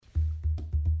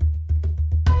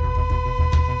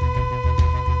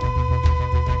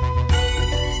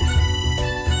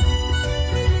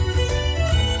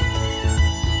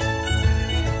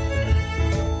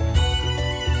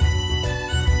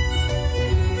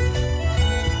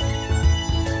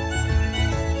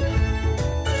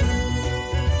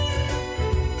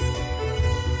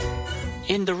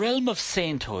In the realm of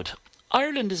sainthood,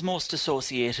 Ireland is most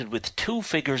associated with two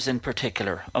figures in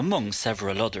particular, among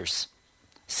several others: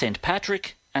 St.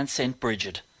 Patrick and St.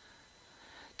 Bridget.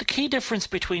 The key difference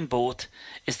between both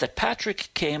is that Patrick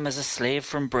came as a slave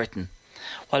from Britain,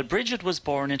 while Bridget was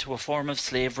born into a form of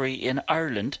slavery in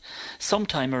Ireland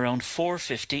sometime around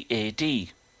 450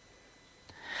 AD.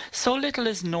 So little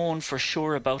is known for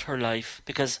sure about her life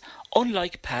because,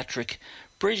 unlike Patrick,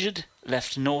 Bridget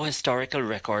left no historical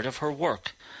record of her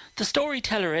work. The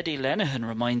storyteller Eddie Lenihan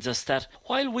reminds us that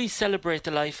while we celebrate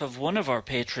the life of one of our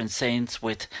patron saints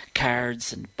with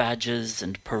cards and badges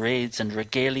and parades and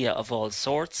regalia of all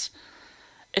sorts,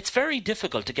 it's very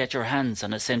difficult to get your hands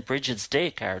on a St. Bridget's Day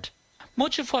card.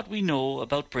 Much of what we know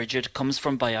about Bridget comes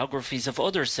from biographies of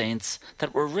other saints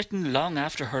that were written long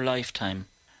after her lifetime.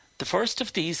 The first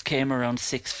of these came around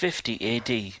 650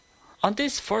 AD. On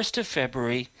this 1st of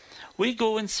February, we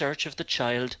go in search of the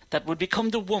child that would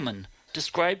become the woman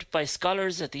described by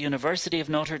scholars at the University of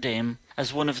Notre Dame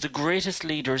as one of the greatest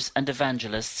leaders and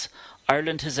evangelists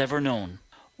Ireland has ever known.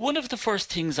 One of the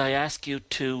first things I ask you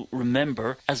to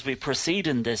remember as we proceed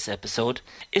in this episode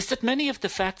is that many of the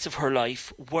facts of her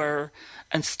life were,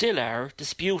 and still are,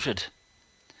 disputed.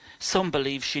 Some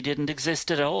believe she didn't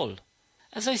exist at all.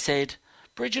 As I said,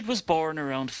 Bridget was born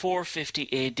around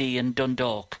 450 AD in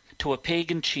Dundalk to a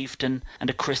pagan chieftain and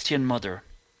a Christian mother.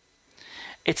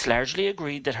 It's largely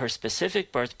agreed that her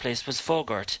specific birthplace was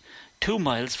Fogart, 2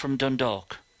 miles from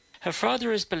Dundalk. Her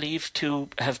father is believed to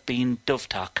have been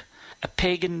Dovtak, a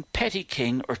pagan petty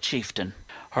king or chieftain.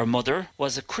 Her mother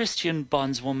was a Christian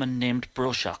bondswoman named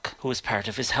Broshak, who was part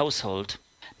of his household.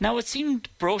 Now it seemed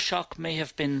Broshak may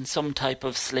have been some type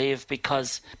of slave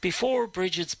because before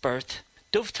Bridget's birth,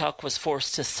 Dovtak was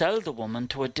forced to sell the woman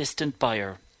to a distant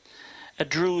buyer, a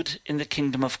druid in the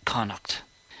kingdom of Connacht.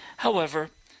 However,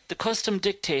 the custom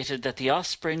dictated that the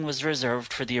offspring was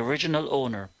reserved for the original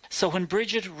owner, so when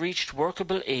Bridget reached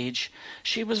workable age,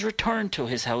 she was returned to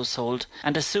his household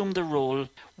and assumed the role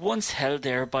once held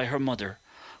there by her mother,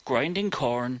 grinding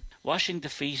corn, washing the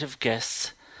feet of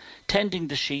guests, tending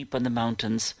the sheep on the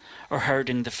mountains, or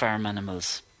herding the farm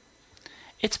animals.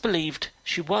 It's believed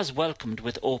she was welcomed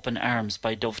with open arms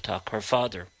by Dovtak, her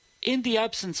father. In the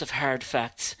absence of hard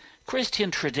facts, Christian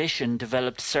tradition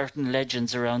developed certain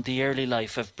legends around the early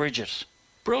life of Bridget.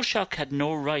 Broshak had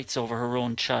no rights over her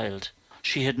own child.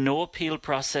 She had no appeal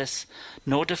process,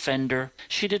 no defender.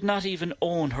 She did not even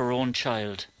own her own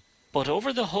child. But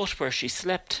over the hut where she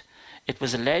slept, it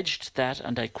was alleged that,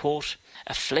 and I quote,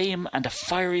 "a flame and a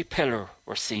fiery pillar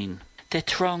were seen. They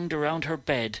thronged around her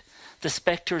bed, the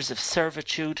spectres of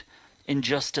servitude,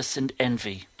 injustice and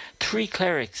envy. 3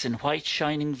 clerics in white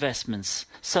shining vestments,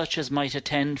 such as might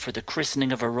attend for the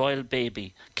christening of a royal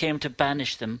baby, came to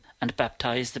banish them and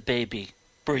baptize the baby,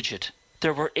 Bridget.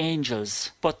 There were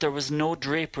angels, but there was no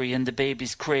drapery in the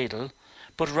baby's cradle,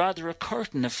 but rather a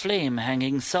curtain of flame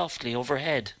hanging softly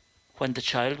overhead. When the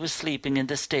child was sleeping in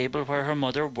the stable where her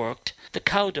mother worked, the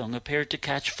cow dung appeared to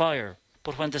catch fire,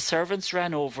 but when the servants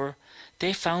ran over,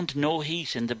 they found no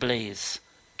heat in the blaze,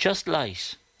 just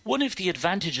light." One of the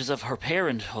advantages of her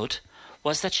parenthood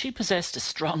was that she possessed a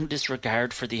strong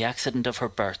disregard for the accident of her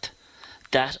birth,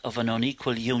 that of an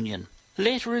unequal union.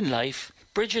 Later in life,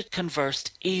 Bridget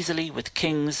conversed easily with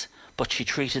kings, but she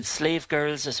treated slave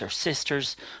girls as her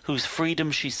sisters, whose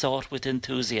freedom she sought with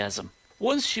enthusiasm.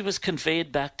 Once she was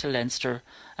conveyed back to Leinster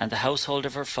and the household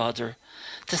of her father,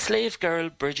 the slave girl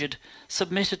Bridget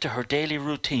submitted to her daily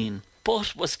routine,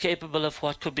 but was capable of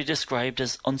what could be described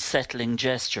as unsettling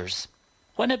gestures.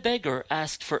 When a beggar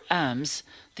asked for alms,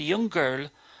 the young girl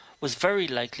was very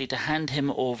likely to hand him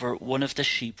over one of the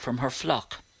sheep from her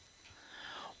flock.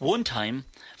 One time,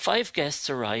 5 guests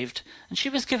arrived and she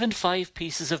was given 5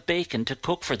 pieces of bacon to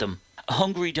cook for them. A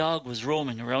hungry dog was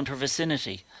roaming around her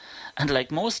vicinity, and like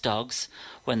most dogs,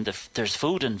 when there's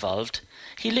food involved,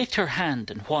 he licked her hand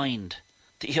and whined.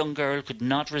 The young girl could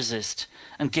not resist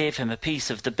and gave him a piece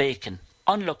of the bacon.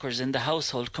 Onlookers in the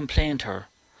household complained her,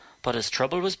 but as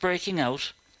trouble was breaking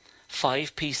out,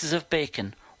 5 pieces of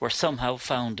bacon were somehow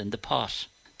found in the pot.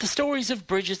 The stories of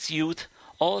Bridget's youth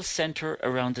all centre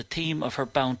around the theme of her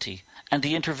bounty and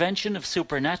the intervention of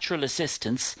supernatural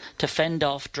assistance to fend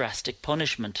off drastic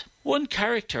punishment. One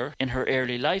character in her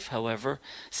early life, however,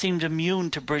 seemed immune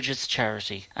to Bridget's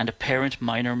charity and apparent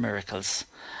minor miracles,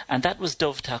 and that was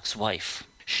Dovtak's wife.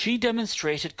 She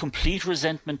demonstrated complete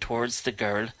resentment towards the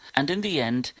girl, and in the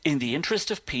end, in the interest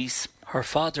of peace, her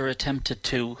father attempted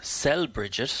to sell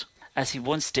Bridget, as he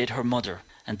once did her mother,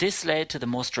 and this led to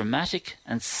the most dramatic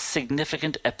and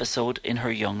significant episode in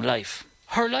her young life.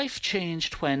 Her life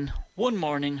changed when, one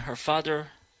morning, her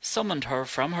father summoned her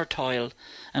from her toil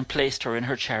and placed her in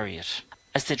her chariot.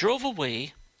 As they drove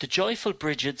away, the joyful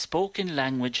Bridget spoke in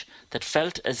language that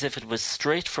felt as if it was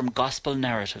straight from gospel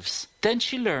narratives. Then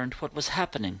she learned what was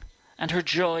happening, and her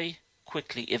joy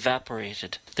quickly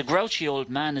evaporated. The grouchy old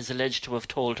man is alleged to have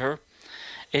told her,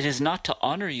 "It is not to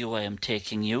honour you I am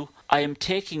taking you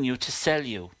to sell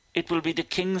you. It will be the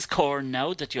king's corn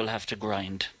now that you'll have to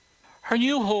grind." Her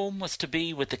new home was to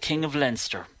be with the King of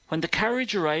Leinster. When the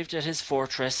carriage arrived at his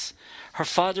fortress, her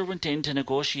father went in to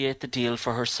negotiate the deal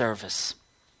for her service.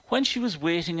 When she was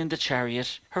waiting in the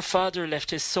chariot, her father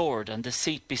left his sword on the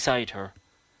seat beside her,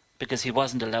 because he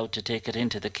wasn't allowed to take it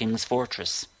into the king's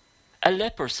fortress. A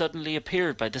leper suddenly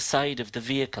appeared by the side of the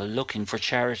vehicle looking for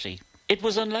charity. It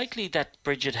was unlikely that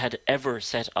Bridget had ever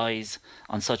set eyes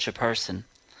on such a person,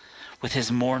 with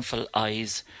his mournful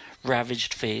eyes,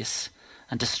 ravaged face,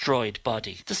 and destroyed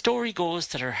body. The story goes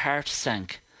that her heart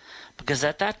sank, because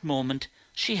at that moment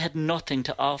she had nothing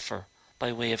to offer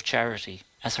by way of charity.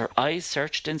 As her eyes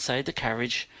searched inside the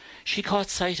carriage, she caught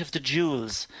sight of the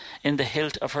jewels in the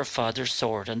hilt of her father's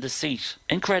sword on the seat.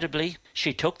 Incredibly,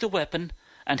 she took the weapon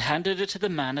and handed it to the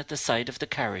man at the side of the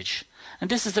carriage. And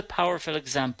this is a powerful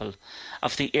example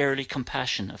of the early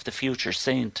compassion of the future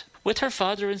saint. With her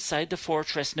father inside the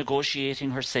fortress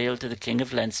negotiating her sale to the King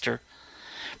of Leinster,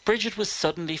 Bridget was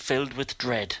suddenly filled with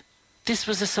dread. This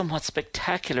was a somewhat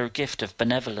spectacular gift of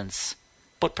benevolence,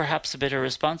 but perhaps a bit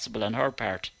irresponsible on her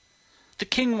part. The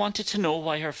king wanted to know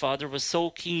why her father was so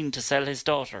keen to sell his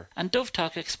daughter, and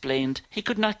Dovtak explained he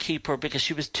could not keep her because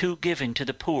she was too giving to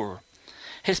the poor.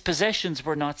 His possessions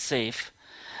were not safe,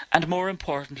 and more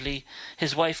importantly,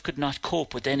 his wife could not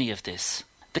cope with any of this.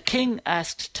 The king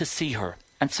asked to see her,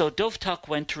 and so Dovtak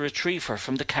went to retrieve her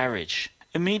from the carriage.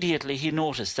 Immediately he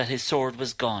noticed that his sword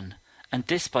was gone, and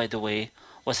this, by the way,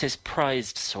 was his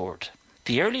prized sword.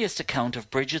 The earliest account of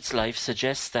Bridget's life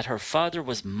suggests that her father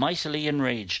was mightily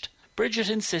enraged. Bridget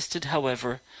insisted,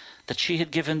 however, that she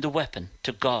had given the weapon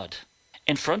to God.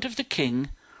 In front of the king,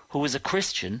 who was a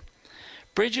Christian,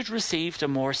 Bridget received a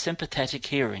more sympathetic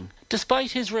hearing.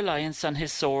 Despite his reliance on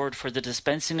his sword for the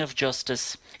dispensing of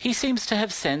justice, he seems to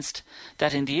have sensed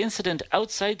that in the incident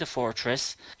outside the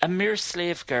fortress, a mere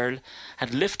slave girl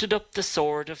had lifted up the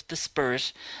sword of the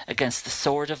spirit against the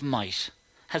sword of might,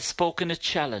 had spoken a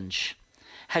challenge,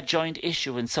 had joined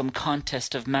issue in some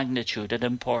contest of magnitude and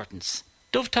importance.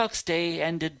 Dovtak's day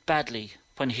ended badly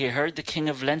when he heard the King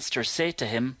of Leinster say to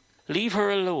him, "Leave her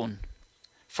alone,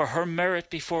 for her merit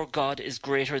before God is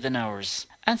greater than ours."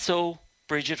 And so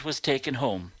Bridget was taken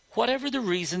home. Whatever the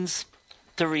reasons,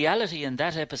 the reality in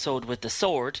that episode with the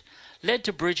sword led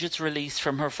to Bridget's release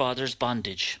from her father's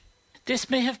bondage. This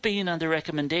may have been on the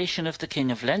recommendation of the King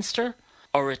of Leinster,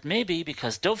 or it may be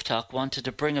because Dovtak wanted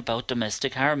to bring about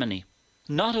domestic harmony.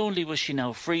 Not only was she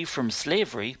now free from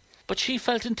slavery, but she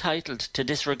felt entitled to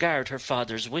disregard her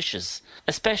father's wishes,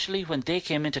 especially when they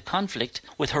came into conflict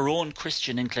with her own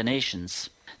Christian inclinations.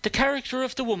 The character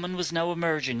of the woman was now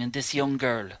emerging in this young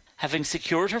girl. Having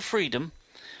secured her freedom,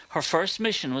 her first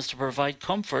mission was to provide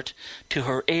comfort to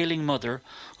her ailing mother,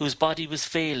 whose body was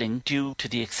failing due to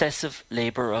the excessive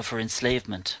labour of her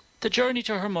enslavement. The journey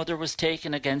to her mother was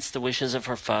taken against the wishes of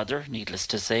her father, needless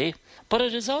to say, but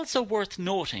it is also worth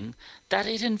noting that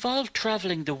it involved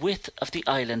travelling the width of the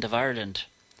island of Ireland.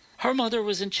 Her mother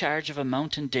was in charge of a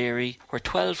mountain dairy where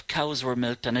 12 cows were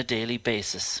milked on a daily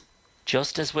basis.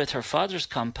 Just as with her father's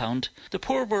compound, the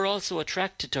poor were also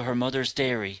attracted to her mother's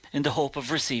dairy in the hope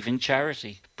of receiving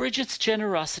charity. Bridget's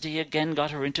generosity again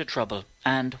got her into trouble,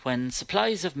 and when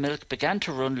supplies of milk began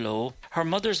to run low, her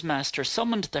mother's master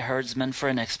summoned the herdsman for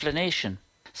an explanation.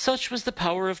 Such was the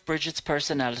power of Bridget's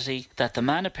personality that the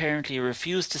man apparently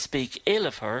refused to speak ill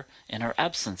of her in her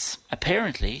absence.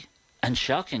 Apparently, and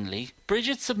shockingly,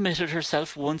 Bridget submitted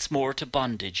herself once more to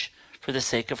bondage for the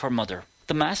sake of her mother.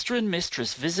 The master and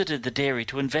mistress visited the dairy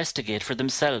to investigate for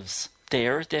themselves.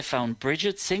 There they found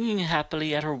Bridget singing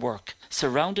happily at her work,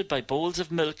 surrounded by bowls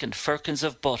of milk and firkins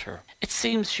of butter. It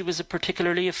seems she was a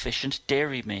particularly efficient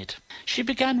dairymaid. She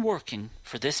began working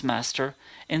for this master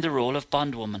in the role of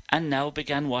bondwoman, and now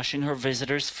began washing her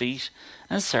visitors' feet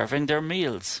and serving their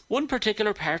meals. One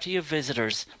particular party of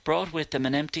visitors brought with them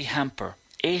an empty hamper,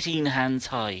 18 hands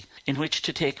high, in which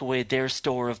to take away their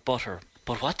store of butter.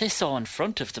 But what they saw in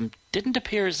front of them didn't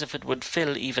appear as if it would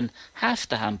fill even half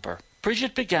the hamper.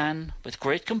 Bridget began, with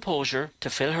great composure, to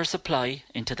fill her supply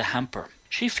into the hamper.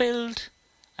 She filled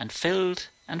and filled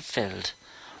and filled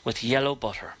with yellow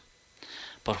butter.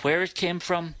 But where it came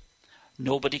from,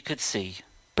 nobody could see.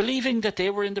 Believing that they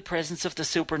were in the presence of the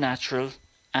supernatural,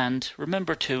 and,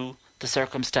 remember too, the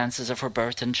circumstances of her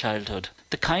birth and childhood,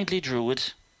 the kindly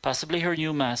druid, possibly her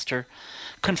new master,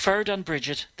 conferred on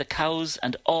Bridget the cows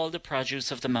and all the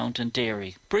produce of the mountain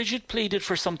dairy. Bridget pleaded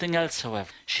for something else, however.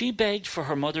 She begged for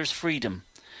her mother's freedom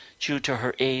due to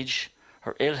her age,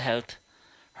 her ill health,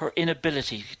 her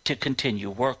inability to continue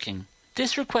working.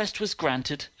 This request was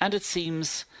granted, and it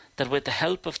seems that with the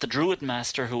help of the Druid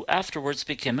master, who afterwards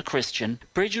became a Christian,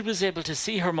 Bridget was able to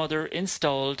see her mother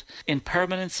installed in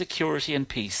permanent security and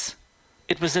peace.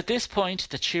 It was at this point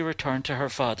that she returned to her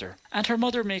father, and her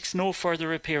mother makes no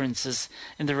further appearances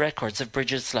in the records of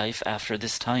Bridget's life after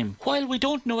this time. While we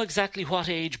don't know exactly what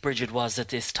age Bridget was at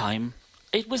this time,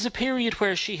 it was a period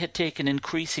where she had taken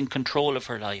increasing control of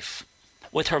her life.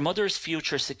 With her mother's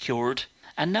future secured,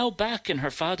 and now back in her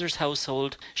father's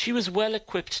household, she was well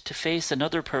equipped to face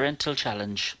another parental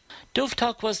challenge.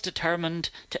 Dovetock was determined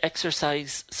to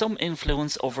exercise some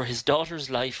influence over his daughter's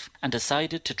life and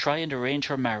decided to try and arrange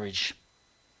her marriage.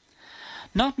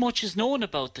 Not much is known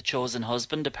about the chosen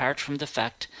husband apart from the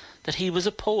fact that he was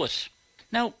a poet.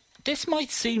 Now, this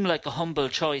might seem like a humble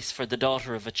choice for the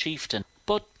daughter of a chieftain,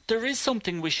 but there is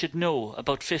something we should know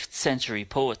about 5th century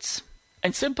poets.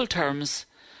 In simple terms,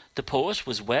 the poet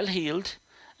was well heeled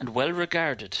and well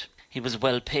regarded. He was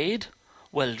well paid,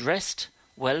 well dressed,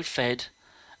 well fed,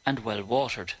 and well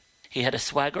watered. He had a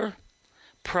swagger,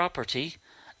 property,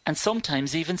 and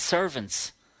sometimes even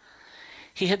servants.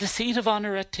 He had the seat of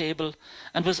honour at table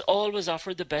and was always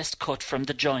offered the best cut from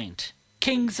the joint.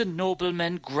 Kings and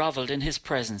noblemen grovelled in his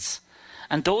presence,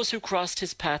 and those who crossed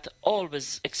his path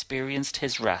always experienced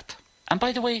his wrath. And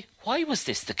by the way, why was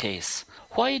this the case?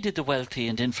 Why did the wealthy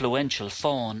and influential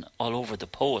fawn all over the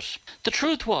poet? The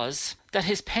truth was that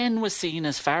his pen was seen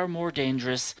as far more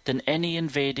dangerous than any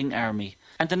invading army,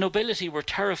 and the nobility were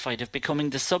terrified of becoming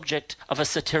the subject of a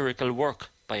satirical work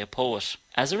by a poet.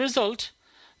 As a result,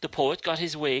 the poet got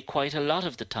his way quite a lot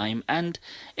of the time, and,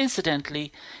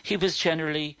 incidentally, he was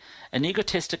generally an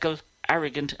egotistical,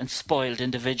 arrogant and spoiled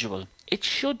individual. It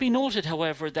should be noted,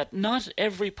 however, that not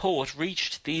every poet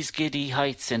reached these giddy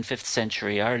heights in 5th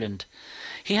century Ireland.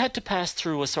 He had to pass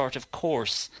through a sort of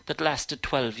course that lasted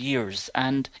 12 years,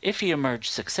 and if he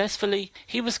emerged successfully,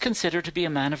 he was considered to be a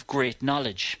man of great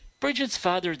knowledge. Bridget's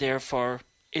father, therefore,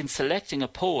 in selecting a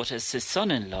poet as his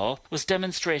son-in-law, was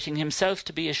demonstrating himself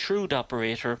to be a shrewd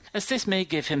operator, as this may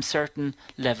give him certain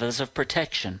levels of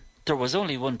protection. There was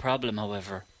only one problem,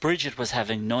 however. Bridget was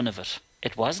having none of it.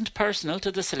 It wasn't personal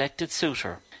to the selected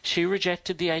suitor. She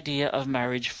rejected the idea of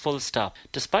marriage full stop.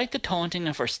 Despite the taunting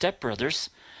of her stepbrothers,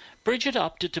 Bridget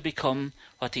opted to become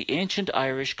what the ancient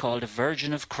Irish called a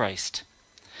Virgin of Christ.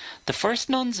 The first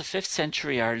nuns of 5th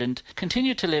century Ireland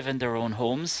continued to live in their own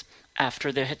homes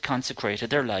after they had consecrated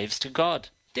their lives to God.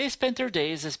 They spent their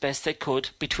days as best they could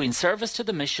between service to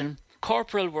the mission,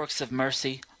 corporal works of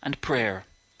mercy and prayer.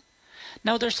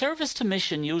 Now, their service to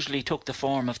mission usually took the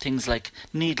form of things like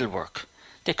needlework.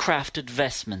 They crafted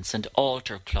vestments and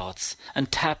altar cloths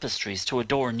and tapestries to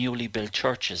adorn newly built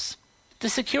churches. The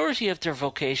security of their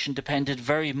vocation depended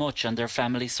very much on their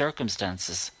family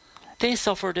circumstances. They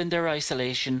suffered in their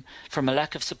isolation from a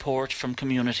lack of support from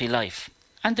community life,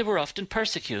 and they were often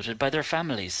persecuted by their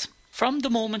families. From the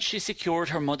moment she secured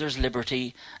her mother's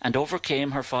liberty and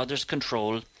overcame her father's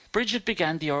control, Bridget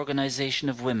began the organisation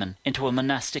of women into a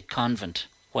monastic convent.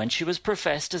 When she was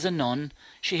professed as a nun,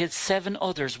 she had 7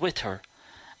 others with her,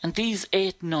 and these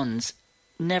 8 nuns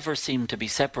never seemed to be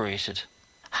separated.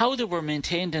 How they were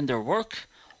maintained in their work,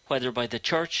 whether by the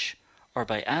church or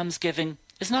by almsgiving,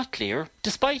 is not clear.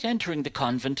 Despite entering the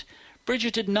convent,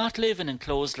 Bridget did not live an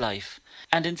enclosed life,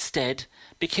 and instead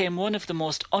became one of the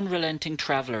most unrelenting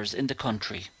travellers in the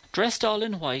country. Dressed all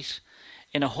in white,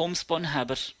 in a homespun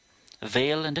habit, a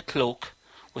veil and a cloak,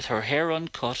 with her hair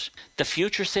uncut, the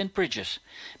future St. Bridget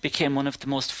became one of the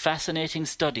most fascinating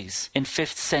studies in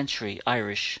 5th century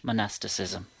Irish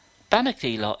monasticism. Banach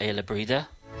Díla Éile Brida.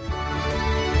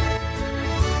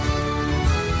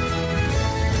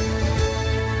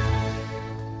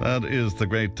 That is the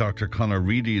great Dr. Conor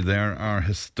Reedy there, our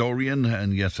historian,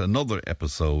 and yet another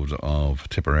episode of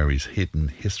Tipperary's Hidden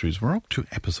Histories. We're up to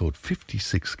episode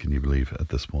 56, can you believe, at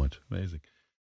this point? Amazing.